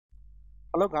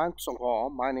Hello guys, so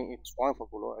my name is Juan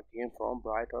Faculo again from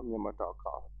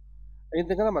brightonmyanmar.com. အရင်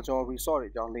သင်ခန်းစာမှာကျွန်တော် resort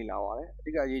တွေအကြောင်းလေ့လာပါတယ်။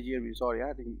အဓိကအရေးကြီးတဲ့ resort တွေက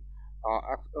ဒီ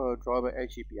drawback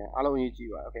HCPI အားလုံးအ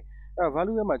ရေးကြီးပါတယ် okay အဲ့တော့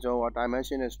value မှာကျွန်တော်က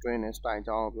dimension နဲ့ string နဲ့ style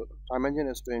အကြောင်းကို dimension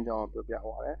နဲ့ string အကြောင်း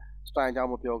ကိုပြောပြသွားတယ်။ style အကြောင်း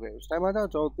မပြောခဲ့ဘူး style မှာကျွန်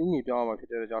တော်သင်ကြီးပြောင်း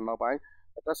အောင်ဖြစ်တဲ့ကြောင့်နောက်ပိုင်း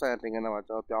သက်ဆိုင်ရာသင်ခန်းစာမှာ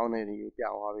ကျွန်တော်ပြောင်းနေတယ်ကိုပြ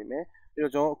သွားပြီမယ်။ပြီး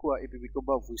တော့ကျွန်တော်အခုက APP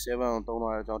Copilot V7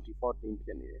 ကိုသုံးလာတဲ့ကြောင့် default theme ဖြ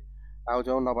စ်နေတယ်။ဒါ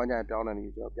ကိုကျွန်တော်နောက်ပိုင်းကျရင်ပြောင်းနေတ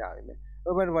ယ်ကျွန်တော်ပြပြီမယ်။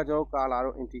ဥပမာကျွန်တော် color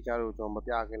တို့ integer တို့ကျွန်တော်မ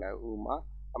ပြခဲ့လိုက်ဘူးဥ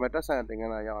ပမာအမေတက်ဆိုင်သင်ခ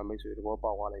န်းစာရအောင်မိတ်ဆွေသဘော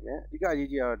ပေါက်သွားလိမ့်မယ်အဓိကအ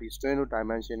ရေးကြီးတာဒီ string တို့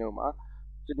dimension တို့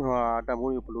မှာကျွန်တော်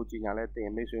တန်ဖိုးတွေကိုဘယ်လိုကြီးညာလဲသင်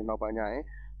မိတ်ဆွေနောက်ပိုင်းကျ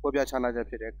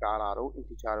ရင်ပေါ်ပြခြားနာချက်ဖြစ်တဲ့ color တို့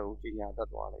integer တို့ကြီးညာ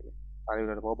တတ်သွားလိမ့်မယ်ဒါတွေ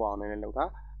ကိုသဘောပေါက်အောင်လ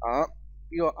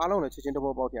ည်းလုပ်တာပြီးတော့အားလုံးလည်းချက်ချင်းသ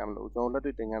ဘောပေါက်ကြမလို့ကျွန်တော်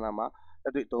လက်တွေ့သင်ခန်းစာမှာလ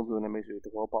က်တွေ့အသုံးပြုနေမိတ်ဆွေသ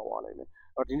ဘောပေါက်သွားလိမ့်မယ်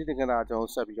အဲ့တော့ဒီနေ့သင်ခန်းစာကျွန်တော်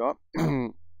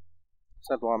ဆက်ပြီးတော့ဆ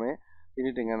က်သွား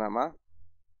မယ်ဒီနေ့သင်ခန်းစာမှာ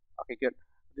okay good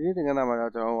ဒီနေ့သင်ခန်းစာ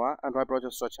မှာကျွန်တော်က Android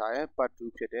project structure ရဲ့ part 2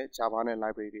ဖြစ်တဲ့ Java နဲ့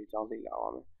library တွေအကြော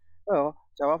င်းသိလာပါမယ်အဲ့တော့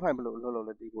Java file ဘယ်လိုလုပ်လို့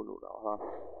လဲသိဖို့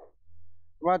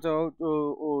လိုတာဟာဒီမှာ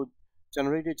ကျွန်တော်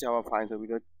generated Java file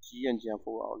ဆိုပြီးတော့ GNGN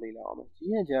folder ကိုလေ့လာအောင်မယ်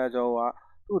GNGN ကကျွန်တော်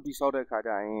ကသူ့တိဆောက်တဲ့ခါကျ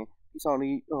ရင်တိဆောက်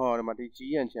နည်းဒီမှာဒီ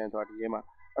GNGN ဆိုတာဒီထဲမှာ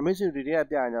အမေစုတွေတွေက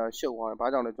ပြရင်တော့ရှုပ်သွား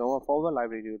တယ်ဘာကြောင့်လဲကျွန်တော်က forward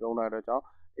library တွေကိုတုံးလာတဲ့ကြောင့်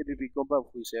APP Copilot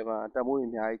V7 တန်ဖိုးတွေ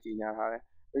အများကြီးကြီးညာထား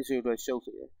တယ်မိတ်ဆွေတို့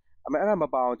ရှုပ်စေတယ်အဲ့ဒါမ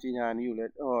ပါအောင်ကြီးညာနည်းကိုလည်း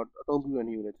အသုံးပြုတဲ့န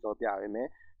ည်းကိုလည်းကျွန်တော်ပြပေး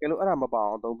မယ်ကဲလို့အဲ့ဒါ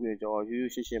မပါအောင်အသုံးပြုရင်ကျွန်တော်ရိုး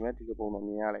ရိုးရှင်းရှင်းပဲဒီလိုပုံစံ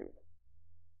မြင်ရလိမ့်မယ်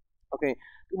okay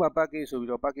ဒီမှာ package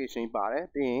ဆိုပြီးတော့ package ရှင်းပါတယ်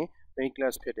ပြီးရင် main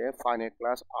class ဖြစ်တဲ့ final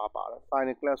class R ပါတယ်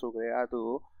final class ဆိုကြတဲ့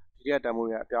အဲ့ဒါဒီက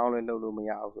တန်ဖိုးတွေအပြောင်းလဲလုပ်လို့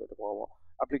မရဘူးဆိုတဲ့သဘောပေါ့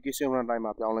application runtime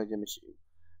မှာပြောင်းလဲခြင်းမရှိဘူး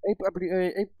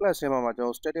အဲ့ class ထဲမှာကျွန်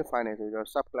တော် static file တွေဆိုပြီးတော့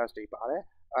sub class တွေပါတယ်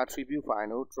attribute file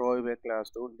တို့ drawable class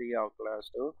တို့ layout class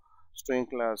တို့ string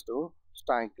class တို့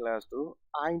style class တို့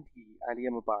ID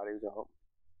မပါသေးဘူးကျွန်တော်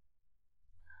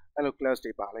အဲ့လို class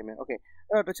တွေပါလိမ့်မယ် okay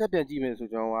အဲ့တော့တစ်ချက်ပြန်ကြည့်မယ်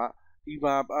ဆိုကျွန်တော်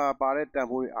ကဒီမှာပါတဲ့တန်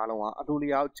ဖိုးတွေအားလုံးကအ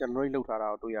လိုလျောက် generate လုပ်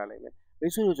ထားတာကိုတွေ့ရလိမ့်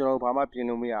မယ်မိတ်ဆွေတို့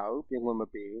ကျွန်တော်ဘာမှပြင်လို့မရဘူးပြင်ခွင့်မ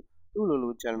ပေးဘူး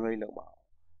သူ့လို generate လုပ်ပါ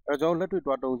အဲ့တော့ကျွန်တော်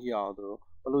လက်တွေ့တွားတုံးကြည့်အောင်ဆို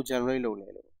ဘယ်လို generate လုပ်လဲ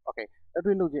လို့ okay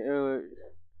လက်တွေ့လုပ်ခြင်း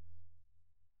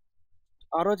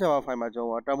RO Java file မှာကျွန်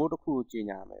တော်တန်ဖိုးတစ်ခု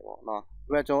ကိုကြီးညာမယ်ပေါ့နော်ဒီ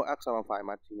မှာကျွန်တော် XML file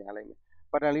မှာကြီးညာလိုက်မယ်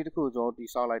pattern လေးတစ်ခုကိုကျွန်တော်တိ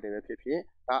ဆောက်လိုက်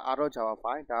တယ်ပဲဖြစ်ဖြစ်ဒါ RO Java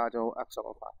file ဒါကျွန်တော်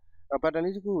XML file pattern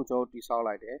လေးတစ်ခုကိုကျွန်တော်တိ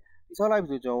ဆောက်လိုက်တယ်တိဆောက်လိုက်ပြီ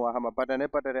ဆိုကျွန်တော်ကဟာမှာ pattern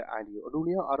နဲ့ပတ်သက်တဲ့ ID ကိုအ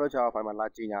လိုလျောက် RO Java file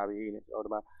မှာလာကြီးညာပြီနဲ့ကျွန်တော်ဒီ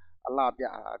မှာအလှပြ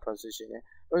transition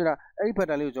နဲ့ဟုတ်လားအဲ့ဒီ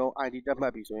pattern လေးကိုကျွန်တော် ID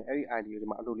တက်မှတ်ပြီဆိုရင်အဲ့ဒီ ID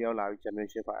ကိုဒီမှာအလိုလျောက်လာပြီး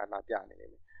generation file အလှပြနေတယ်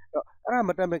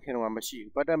အဲ့ဒါမတက်မဲ့ခင်တော့မ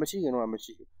ရှိဘူး pattern မရှိခင်တော့မ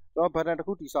ရှိဘူးကျွန်တော် pattern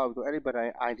တစ်ခုတိဆောက်ပြီးဆိုအဲ့ဒီ pattern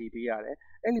ရဲ့ ID ပေးရ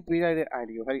တယ်အဲ့ဒီပေးလိုက်တဲ့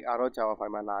ID ကိုအဲ့ဒီ RO Java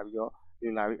file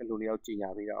မှာလာပြီးတော့ဒီလာပြီးအ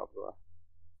လိုလျောက်ကြီးညာပေးတာပေါ့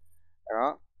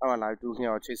အဲ့တော့အဲ့မှာလာပြီးသူ့နှစ်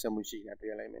ယောက်ချိတ်ဆက်မှု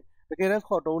ရှိနေတာတွေ့ရလိမ့်မယ်တကယ်တမ်း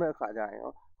ခေါ်တုံးတဲ့အခါကျ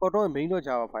ရင်ရောခေါ်တုံးရင် main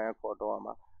 .java file ကခေါ်တုံးရ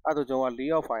မှာအဲ့ဒါဆိုကျွန်တော်က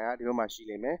layout file ကဒီဘက်မှာရှိ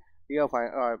လိမ့်မယ် layout file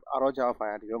RO Java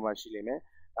file ကဒီဘက်မှာရှိလိမ့်မယ်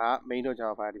ဒါ main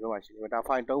 .java file ဒီဘက်မှာရှိလိမ့်မယ်ဒါ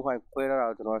file 3 file ခွဲထားတာ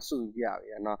ကိုကျွန်တော်စုပြီးပြ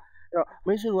ပြီနော်အဲ့တော့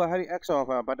main ကအဲ့ဒီ XML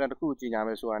file button တစ်ခုကိုကြီးညာ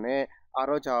မယ်ဆိုတာနဲ့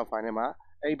RO Java file ထဲ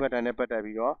မှာအဲ့ဒီ button နဲ့ပတ်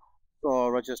သက်ပြီးတော့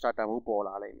register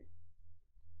တန်ဖိုးပေါ်လာလိမ့်မယ်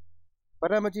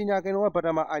button မကြီးညာခင်တော့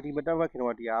button မှာ ID မတက်မှတ်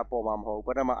ခင်တော့ဒီဟာပေါ်မှာမဟုတ်ဘူး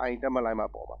button မှာ ID တက်မှတ်လိုက်မှ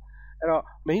ပေါ်မှာအဲ့တော့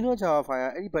main .java file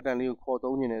ကအဲ့ဒီ button လေးကိုခေါ်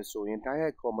သုံးနေတယ်ဆိုရင်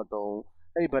direct ခေါ်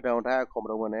မသုံးအဲ့ဒီ button ကို direct ခေါ်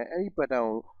မသုံးဘဲနဲ့အဲ့ဒီ button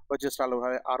ကို register လုပ်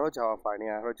ထားတဲ့ RO Java file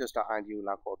နဲ့ register ID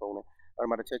ကိုလာခေါ်သုံးတယ်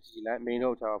အဲ့မှာတစ်ချက်ကြည့်လိုက် main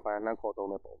 .java file လမ်းခေါ်သုံး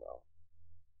တဲ့ပုံပဲ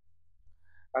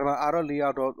အဲ့မှာ RO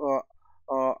layout တော့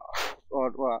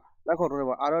လက်ခေါ်သုံးတဲ့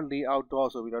ပုံ RO layout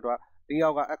ဆိုပြီးတော့သူက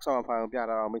layout က XML file ကိုပြထား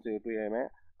တာကိုမိတ်ဆွေတွေ့ရမယ်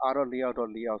RO layout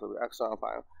ဆိုပြီး XML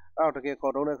file အဲ့တော့တ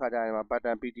ကယ်ခေါ်သုံးတဲ့ခါကျရင်မှာ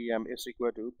button ptm is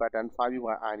equal to button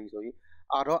 5id ဆိုပြီး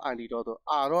RO id တော့ဆို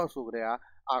RO ဆိုကြတဲ့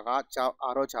R က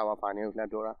RO Java file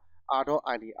ကိုလှမ်းပြောတာ RO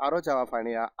id RO Java file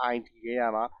နဲ့က id ရဲ့ရ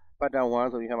မှာ button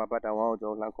 1ဆိုပြီးဟဲ့မှာ button 1ကိုကျွ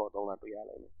န်တော်လှမ်းခေါ်သုံးတာတွေ့ရ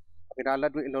လိမ့်မယ်။ Okay ဒါ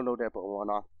လက်တွေ့အလုပ်လုပ်တဲ့ပုံပေါ့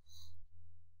နော်။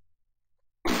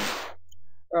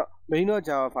အဲ့ main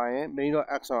 .java file ရဲ့ main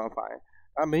 .xml file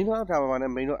main .java file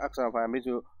နဲ့ main .xml file မိတ်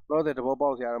ဆွေတော့တဲ့သဘော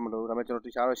ပေါက်စရာတော့မလိုဘူးဒါပေမဲ့ကျွန်တော်တ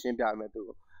ခြားတော့ရှင်းပြမယ်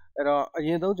သူ့အဲ့တော့အရ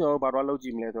င်ဆုံး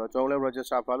ကျွန်တော်ဘာတော့လုပ်ကြည့်မလဲဆိုတော့ကျွန်တော်လည်း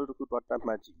register value တစ်ခုတော့တတ်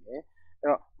မှတ်ကြည့်မယ်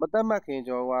အဲ့တော့မတတ်မှတ်ခင်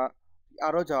ကျွန်တော်က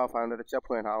RO Java file နဲ့တစ်ချက်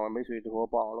ဖွင့်ထားအောင်မိတ်ဆွေသဘော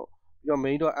ပေါက်အောင်လို့ပြီးတော့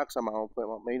main.xml ကိုဖွင့်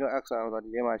ပါ main.xml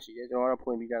ဆိုတာဒီထဲမှာရှိတယ်ကျွန်တော်ကတော့ဖွ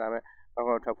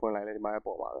င့်ပြီးကြတာပဲနောက်ထပ်ဖွင့်လိုက်လေဒီမှာ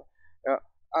ပေါ်ပါပဲ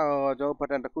အဲ့တော့ကျွန်တော်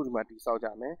button တစ်ခုဒီမှာတိ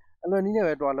ဆောက်ကြမယ်အလွယ်နည်းနဲ့ပဲ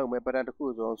တွားလုပ်မယ် button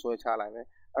တစ်ခုကိုကျွန်တော်ဆွဲချလိုက်မယ်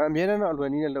အမြဲတမ်းတော့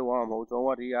အလွယ်နည်းနဲ့လုပ်အောင်မဟုတ်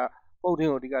ကျွန်တော်ကဒီက code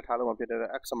တွေကိုအဓိကထားလို့မှဖြစ်တဲ့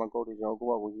XML code တွေကျွန်တော်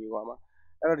ကိုယ့်ဘာကိုရေးသွား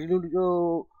မှာအဲ့တော့ဒီလို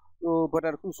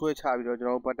button တစ်ခုဆွဲချပြီးတော့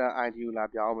ကျွန်တော် button ID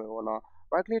ကိုလာပြောင်းမယ်ပေါ့နော်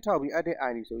right click ထောက်ပြီး edit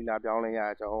ID ဆိုပြီးလာပြောင်းလိုက်ရ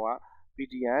ကျွန်တော်က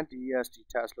ptn test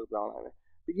test လို့ပြောင်းလိုက်မယ်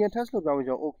ptn test လို့ပြော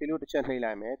င်းပြီးကျွန်တော် okay လို့တစ်ချက်နှိပ်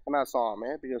လိုက်မယ်ခဏစောင့်ရမ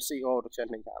ယ်ပြီးတော့ CO ကိုတစ်ချက်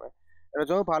နှိပ်ထားမယ်အဲ့တော့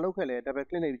ကျွန်တော်ဘာလုပ်ခဲ့လဲ double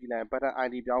click နှိပ်ပြီးကြည့်လိုက်ရင် button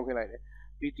ID ပြောင်းခဲ့လိုက်တယ်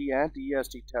btn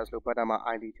test test လို့ button မှာ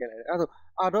id ထည့်လိုက်တယ်အဲ့ဒါဆို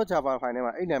r.java file ထဲ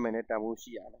မှာအဲ့နာမည်နဲ့တန်ဖိုး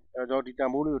ရှိရတယ်အဲ့တော့ကျွန်တော်ဒီတန်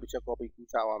ဖိုးလေးကိုတစ်ချက် copy ကူး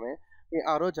ချပါမယ်ပြီး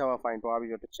r.java file တွား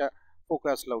ပြီးတော့တစ်ချက်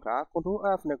focus လုပ်တာ control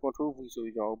F နဲ့ control V ဆို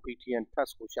ပြီးကျွန်တော် btn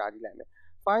test ကိုရှာကြည့်လိုက်မယ်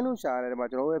file လို့ရှာရတဲ့မှာ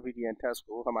ကျွန်တော်ရဲ့ btn test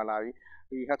ကိုခါမှလာပြီး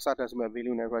ဒီ hexadecimal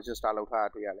value နဲ့ register လုပ်ထားတာ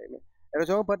တွေ့ရလိမ့်မယ်အဲ့တော့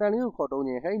ကျွန်တော် button လေးကိုခေါ်သုံး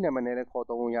ရင်အဲ့ဒီနာမည်နဲ့လည်းခေါ်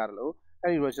သုံးလို့ရတယ်လို့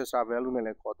အဲ့ဒီ register value နဲ့လ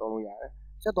ည်းခေါ်သုံးလို့ရတယ်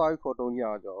ဆက်သွားပြီးခေါ်သုံးကြည့်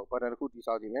အောင်ကျွန်တော် button တစ်ခုတည်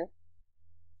ဆောက်ကြည့်မယ်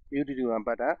BUTD1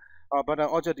 button button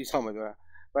object တည်ဆောက်မယ်ပြောတာ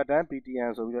button btn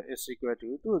ဆိုပြီးတော့ is equal to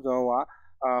သူ့ကျွန်တော်က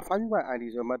file view by id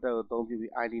ဆို method ကိုအသုံးပြု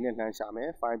ပြီး id နဲ့နှမ်းရှာမယ်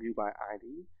file view by id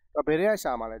ဘယ်တွေက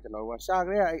ရှာမှာလဲကျွန်တော်ကရှာကြ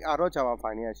တဲ့အဲ့ r.java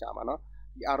file နဲ့ရှာမှာเนาะ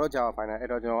ဒီ r.java file နဲ့အဲ့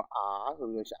တော့ကျွန်တော် r ဆို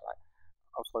ပြီးတော့ရှာလိုက်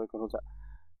sorry ကျွန်တော်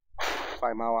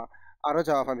file မှာ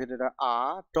r.java file ဖြစ်တဲ့ r.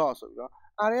 ဆိုပြီးတော့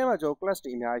r ထဲမှာကျွန်တော် class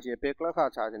တွေအများကြီးရှိတယ်ဘယ် class က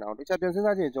ချခြင်းအောင်တခြားပြန်စဉ်း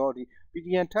စားကြည့်ကျွန်တော်ဒီ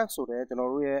btn tag ဆိုတဲ့ကျွန်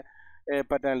တော်တို့ရဲ့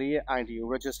button လေးရဲ့ id ကို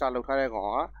register လုပ်ထားတဲ့ကောင်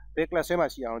ကဘယ် class ထဲမှာ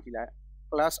ရှိအောင်ကြည့်လိုက်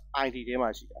class id ထဲမှာ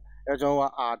ရှိတယ်အဲကျွန်တော်က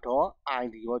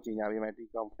r.id ကိုကြီးညာပေးမယ်ဒီ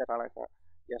ကောင်ဖျက်ထားလိုက်ခင်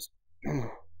yes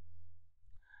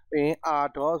ပြီးရင် r.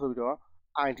 ဆိုပြီးတော့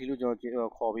id လို့ကျွန်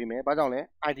တော်ခေါ်ပေးမယ်ဘာကြောင့်လဲ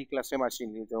id class ထဲမှာရှိ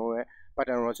နေလို့ကျွန်တော်ရဲ့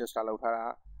button register လုပ်ထားတာ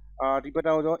ဒီ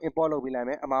button ကိုကျွန်တော် import လုပ်ပေးလိုက်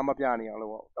မယ်အမှားမပြနေအောင်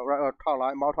လို့ပေါ့ထောက်လို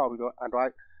က် mouse ထောက်ပြီးတော့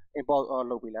android import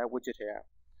လုပ်ပေးလိုက် widget ထဲက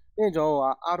ပြီးရင်ကျွန်တော်က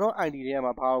r.id ထဲ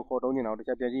မှာဘာကိုခေါ်သုံးနေတာကိုတစ်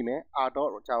ချက်ပြန်ကြည့်မယ်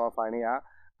r.java file နဲ့က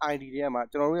id ထဲမှာ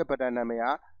ကျွန်တော်တို့ရဲ့ button နာမည်က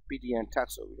btn tag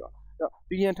ဆိုပြီးတော့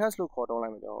btn tag လို့ခေါ်သုံးလို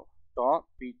က်မယ်ကျွန်တော်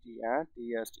 .btn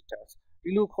tst tag ဒီ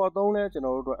လိုခေါ်သုံးလဲကျွန်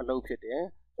တော်တို့အလုပ်ဖြစ်တယ်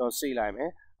ကျွန်တော်စေးလိုက်မယ်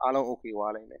အားလုံး okay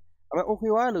သွားလိမ့်မယ်ဒါပေမဲ့ okay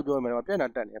သွားလို့ပြောရမယ်တော့ပြဿနာ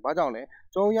တက်နေဘာကြောင့်လဲ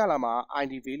ကျွန်တော်ရလာမှာ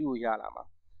id value ကိုရလာမှာ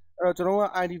အဲ့တော့ကျွန်တော်က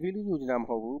id value ယူချင်တာမ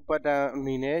ဟုတ်ဘူး button အ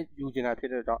နေနဲ့ယူချင်တာဖြ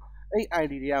စ်တဲ့တော့အဲ့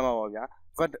id တွေရမှာပေါ့ဗျာ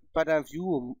button view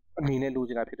ကိုအနေနဲ့လို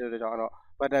ချင်တာဖြစ်တဲ့ကြောင့်တော့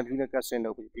button view နဲ့ custom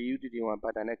လုပ်ပြီး BUTD1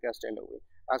 button နဲ့ custom လုပ်ပြီး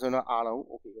အဲဆိုတော့အားလုံး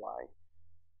okay သွားပြီ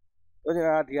တော့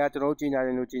ဒီကကျွန်တော်ကြီးညာရ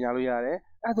င်လို့ကြီးညာလို့ရတယ်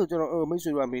အဲ့ဆိုကျွန်တော်မိတ်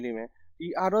ဆွေတို့ကမေးလိမ့်မယ်ဒီ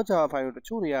r.java file ကိုတ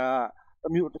ချို့တွေကအ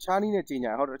မျိုးတခြားနည်းနဲ့ကြီး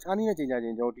ညာဟုတ်တယ်တခြားနည်းနဲ့ကြီးညာခြ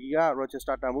င်းကျွန်တော်ဒီက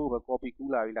register တန်ဖိုးကိုပဲ copy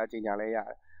ကူးလာပြီးလားကြီးညာလဲရတ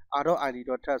ယ်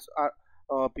r.id.test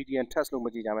btn test လို့မ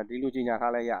ကြီးညာမယ်ဒီလိုကြီးညာ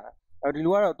ထားလဲရတယ်ဒီ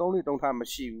လိုကတော့သုံးလို့တုံးထားမ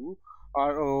ရှိဘူး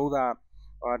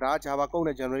ဒါ Java code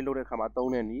နဲ့ generate လုပ်တဲ့အခါမှာ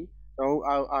သုံးတဲ့နည်းကျွန်တော်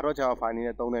r.java file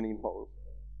နဲ့သုံးတဲ့နည်းမဟုတ်ဘူး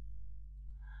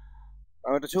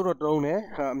တချို့တော့သုံးတယ်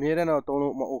အများတန်းတော့သုံး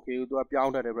လို့မ okay ဘူးသူကပြော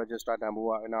င်းတတ်တယ် register တန်ဖိုး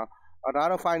ကနော်ဒါက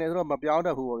တော့ file နဲ့ဆိုတော့မပြောင်းတ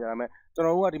တ်ဘူးပေါ့ဗျာဒါပေမဲ့ကျွန်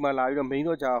တော်တို့ကဒီမှာလာပြီးတော့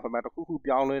main.java file မှာတစ်ခုခု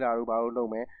ပြောင်းလဲတာတို့ဘာလို့လု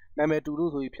ပ်မယ်နာမည်တူ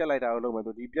လို့ဆိုပြီးဖြတ်လိုက်တာတို့လုပ်မယ်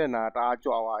ဆိုဒီပြက်နာတအား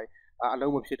ကြွားသွားပြီအ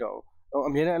လုံးမဖြစ်တော့ဘူး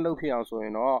အများတန်းအလုပ်ဖြစ်အောင်ဆိုရ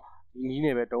င်တော့ဒီနည်း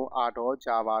နဲ့ပဲတုံး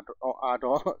r.java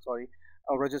sorry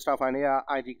register file နဲ့က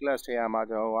id class ထဲမှာ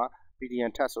ကျွန်တော်က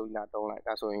btn test ဆိုပြီးလာတုံးလိုက်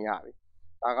ဒါဆိုရင်ရပြီ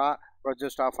ဒါက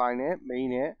register file နဲ့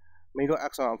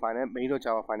main.xml file နဲ့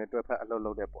main.java file နဲ့တွဲဖက်အလုပ်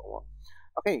လုပ်တဲ့ပုံပေါ့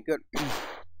okay good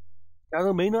ဒါ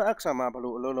ဆို main.xml ဘယ်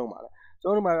လိုအလုပ်လုပ်မှာလဲကျွ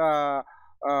န်တော်တို့မှာက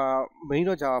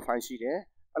main.java file ရှိတယ်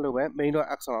အဲ့လိုပဲ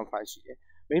main.xml file ရှိတယ်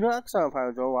main.xml file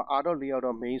ကိုကျွန်တော်က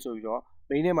r.layout.main ဆိုပြီးတော့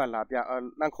main ထဲမှာလာပြ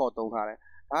လန့်ခေါ်သုံးထားတယ်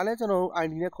ဒါလည်းကျွန်တော်တို့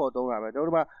id နဲ့ခေါ်သုံးတာပဲကျွန်တော်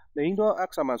တို့မှာ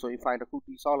main.xml ဆိုပြီး file တစ်ခုတ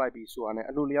ည်ဆောက်လိုက်ပြီးဆိုတာနဲ့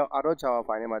အလိုလျောက် r.java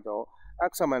file ထဲမှာကျွန်တော်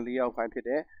xml layout file ဖြစ်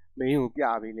တဲ့ main ကိုပြ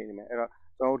ပေးနေမယ်အဲ့တော့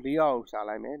ကျွန်တော် layout ကိုရှာ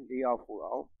လိုက်မယ် layout ဖို့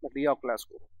တော့ layout class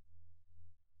ကို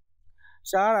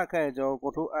ရှားတာခက်ရင်ကျွန်တော်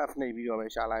control F နှိပ်ပြီးတော့ပဲ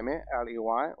ရှာလိုက်မယ်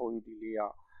layout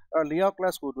layout layout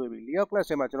class ကိုတွေ့ပြီ layout class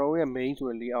ထဲမှာကျွန်တော်တို့ရဲ့ main ဆို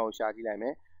တဲ့ layout ကိုရှာကြည့်လိုက်မ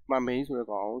ယ်မှာ main ဆိုတဲ့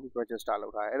ကောင်ကို register လု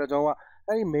ပ်ထားတယ်အဲ့တော့ကျွန်တော်က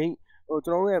အဲ့ဒီ main ကျွ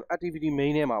န်တော်တို့ရဲ့ activity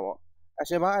main ထဲမှာပေါ့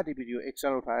action bar activity ကို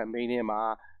extend လုပ်ထားတဲ့ main ထဲမှာ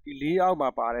ဒီ layout မှာ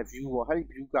ပါတဲ့ view ပေါ့အဲ့ဒီ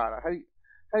view ကအဲ့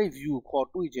ဒီ view ကိုခေါ်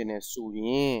တွေ့ခြင်းနဲ့ဆိုရ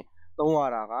င်သုံးရ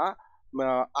တာက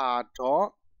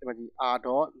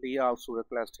r.layout ဆိုတဲ့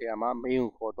class ထဲမှာ main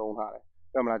ကိုခေါ်သုံးထားတယ်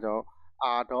ပြောမလားကျွန်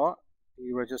တော် ဒီ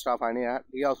register file နဲ့က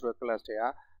layout ဆိုတဲ့ class ထဲက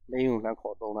main ကိုလမ်း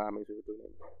ခေါ်သုံးထားမယ်ဆိုပြီးတွေ့နေ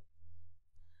တယ်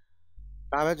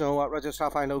ဒါပဲကျွန်တော်က register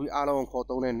file လုပ်ပြီးအားလုံးကိုခေါ်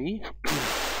သုံးတဲ့နည်း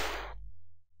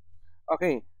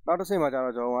okay နောက်တစ်ဆင့်မှာကျ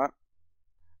တော့ကျွန်တော်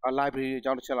ကlibrary အ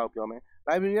ကြောင်းတစ်ချက်လောက်ပြောမယ်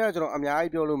library ကကျွန်တော်အများ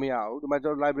ကြီးပြောလို့မရဘူးဒီမှာကျွ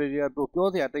န်တော် library ကပြော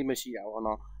စရာတိတ်မရှိတာပေါ့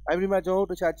နော် library မှာကျွန်တော်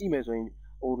တို့တခြားကြည့်မယ်ဆိုရင်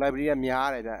library ကများ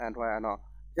တယ်ဗျ Android ကတော့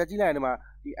တခြားကြည့်လိုက်ရင်ဒီမှာ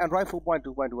ဒီ Android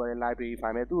 4.2.2 ရဲ့ library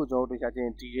file ပဲသူ့ကိုကျွန်တော်တို့တခြားချ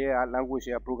င်းဒီရဲ့ language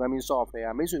ရဲ့ programming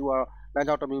software မိတ်ဆွေကတော့လမ်း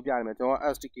ကြောင်းတစ်မျိုးပြနေမယ်ကျွန်တော်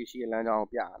SDK ရှိရဲ့လမ်းကြောင်းကို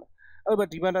ပြရတယ်အဲ့တော့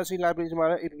dependency library မှာ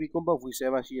လည်း APP compat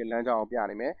v7 ရှိရဲ့လမ်းကြောင်းကိုပြ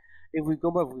နေမယ် APP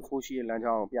compat v4 ရှိရဲ့လမ်း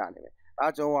ကြောင်းကိုပြနေမယ်ဒါ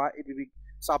ကျွန်တော်က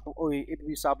APP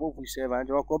support v7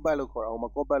 ကျွန်တော် compat လို့ခေါ်တာဟိုမှာ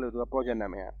compat လို့သူက project နာ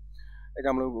မည်အဲ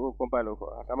ကြောင့်မလို့ compat လို့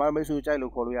ခေါ်တာဒါမှမိတ်ဆွေကြိုက်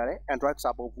လို့ခေါ်လို့ရတယ် Android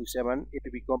support v7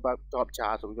 app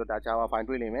compat.jar ဆိုပြီးတော့ဒါ Java file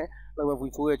တွေ့လိမ့်မယ်နောက်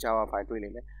v4 ရဲ့ Java file တွေ့လိ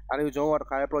မ့်မယ်ဒါလေးကိုကျွန်တော်ကတ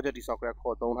ခါလေး project ဒီ software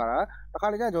ခေါ်သုံးထားတာတခါ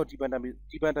လေးကျကျွန်တော်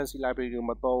dependency library ကို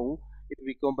မသုံးဘူး app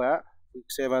compat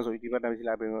v7 ဆိုပြီး dependency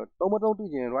library ကိုသုံးမသုံးသိ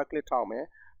ချင် right click ထောက်မယ်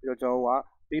ပြီးတော့ကျွန်တော်က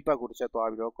paper ကိုတစ်ချက်သွား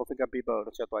ပြီးတော့ configure paper ကိုတ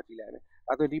စ်ချက်သွားကြည့်လိုက်မယ်။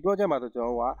အဲဒီ project မှာဆိုကျွန်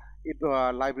တော်က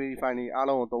library file တွေအား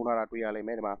လုံးကိုသုံးထားတာတွေ့ရလိမ့်မ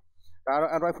ယ်ဒီမှာဒါက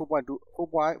တော့ Android 4.2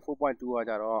 က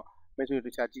ကြတော့မိတ်ဆွေ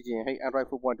တို့တခြားကြည့်ချင်ဟဲ့ Android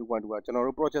 4.2.2 ကကျွန်တော်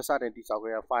တို့ project စတင်တည်ဆောက်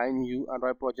ခဲ့တာ file new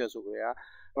Android project ဆိုကြတာ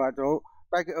ဟိုကျွန်တော်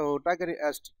တို့ targeted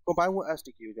combine with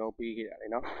SDK ကိုကျွန်တော်ပေးခဲ့တာလေ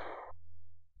နော်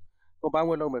combine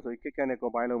with လုပ်မယ်ဆိုပြီး KitKat နဲ့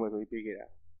combine လုပ်မယ်ဆိုပြီးပေးခဲ့တာ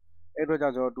အဲ့တော့ကြော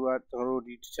င့်ကျွန်တော်တို့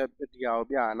ဒီတစ်ချက်ဒီဟာကို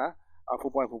ပြရနာ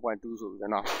 4.4.2 ဆိုပြီး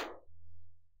တော့နော်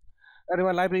အဲ့ဒီ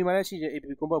မှာ library မှာလည်းရှိတဲ့ app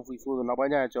combat v4 ဆိုနောက်ပို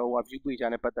င်းကျရင်ကျွန်တော်က view page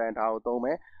နဲ့ပတ်သက်ရင်ဒါကိုသုံးမ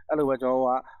ယ်အဲ့လိုပဲကျွန်တော်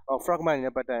က fragment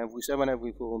နဲ့ပတ်သက်ရင် v7 နဲ့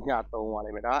v4 ကိုမျှသုံးသွားလိ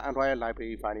မ့်မယ်ဒါက Android ရဲ့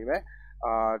library file တွေပဲ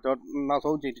ကျွန်တော်နောက်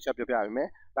ဆုံးအချိန်တစ်ချက်ပြပြပေးမယ်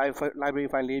library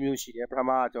file ၄မျိုးရှိတယ်ပထ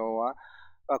မကကျွန်တော်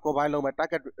က combine လုပ်မယ်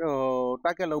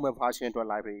target လုပ်မယ် version အတွက်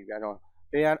library ပြကျွန်တော်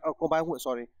combine with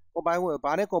sorry combine with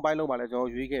ဘာနဲ့ combine လုပ်မှလဲကျွန်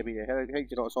တော်ရွေးခဲ့ပြီးတယ်ဟဲ့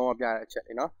ကျွန်တော်အဆုံးအပြတဲ့အချက်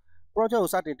တွေနော် project ကို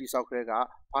စတင်တည်ဆောက်ခဲ့က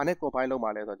ဘာနဲ့ combine လုပ်မှ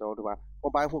လဲဆိုတော့ကျွန်တော်တို့ဒီမှာ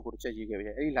combine ဖို့ကိုတစ်ချက်ရေးခဲ့ပြီးတ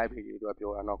ယ်အဲ့ဒီ library တွေကို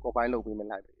ပြောတာနော် combine လုပ်ပြီးမယ်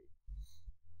library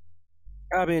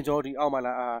အဲ့ပြင်ကျွန်တော်ဒီအောက်မှာ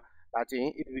လာကြည့်ရ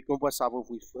င် app combat server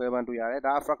v7 တွေ့ရတယ်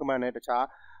ဒါက fragment နဲ့တခြား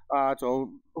ကျွန်တော်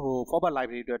ဟို format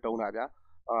library တွေတုံးတာဗျာ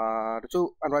တချို့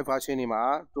Android version တွေမှာ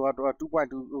သူက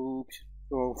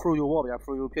 2.2 Froyo ပေါ့ဗျာ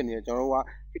Froyo ဖြစ်နေတယ်ကျွန်တော်တို့က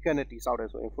KitKat နဲ့တည်ဆောက်တယ်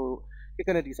ဆိုရင်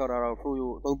KitKat နဲ့တည်ဆောက်တာတော့ Froyo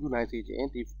အသုံးပြုနိုင်စေခြင်း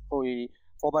ဒီ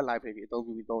format library တွေအသုံး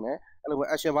ပြုပြီးသုံးတယ်အဲ့လိုပဲ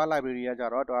action bar library ကကြ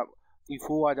တော့သူက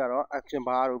v4 ကကြတော့ action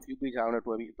bar တို့ view page တို့နဲ့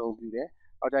တွဲပြီးအသုံးပြုတယ်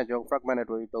နောက်ကျရင်ကျွန်တော် fragment နဲ့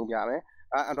တွဲပြီးသုံးပြမယ်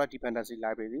Android dependency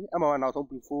library အဲ့မှာနောက်ဆုံး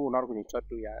v4 ကိုနောက်တစ်ခုချင်းချက်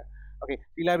တွေ့ရတယ်Okay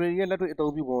ဒီ library ရဲ့လက်တွေ့အ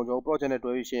သုံးပြုပုံကိုကျွန်တော် project နဲ့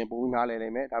တွဲပြီးရှင်းပုံပြီးနားလည်နို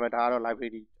င်မယ်ဒါပေမဲ့ဒါကတော့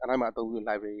library Android မှာအသုံးပြု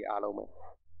library အားလုံးပဲ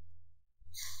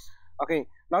Okay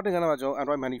နောက်တင်ကန်းမှာကျွန်တော်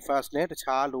Android manifest နဲ့တ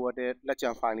ခြားလိုအပ်တဲ့လက်ကျ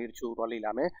န် file လေးတချို့တော့လေ့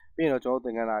လာမယ်ပြီးရင်တော့ကျွန်တော်သ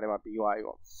င်ခန်းစာထဲမှာပြီးသွားပြီ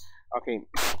ပေါ့ Okay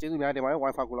ကျေးဇူးများတင်ပါတယ်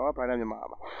Wi-Fi ကိုတော့ Brighter မြန်မာ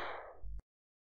ပါ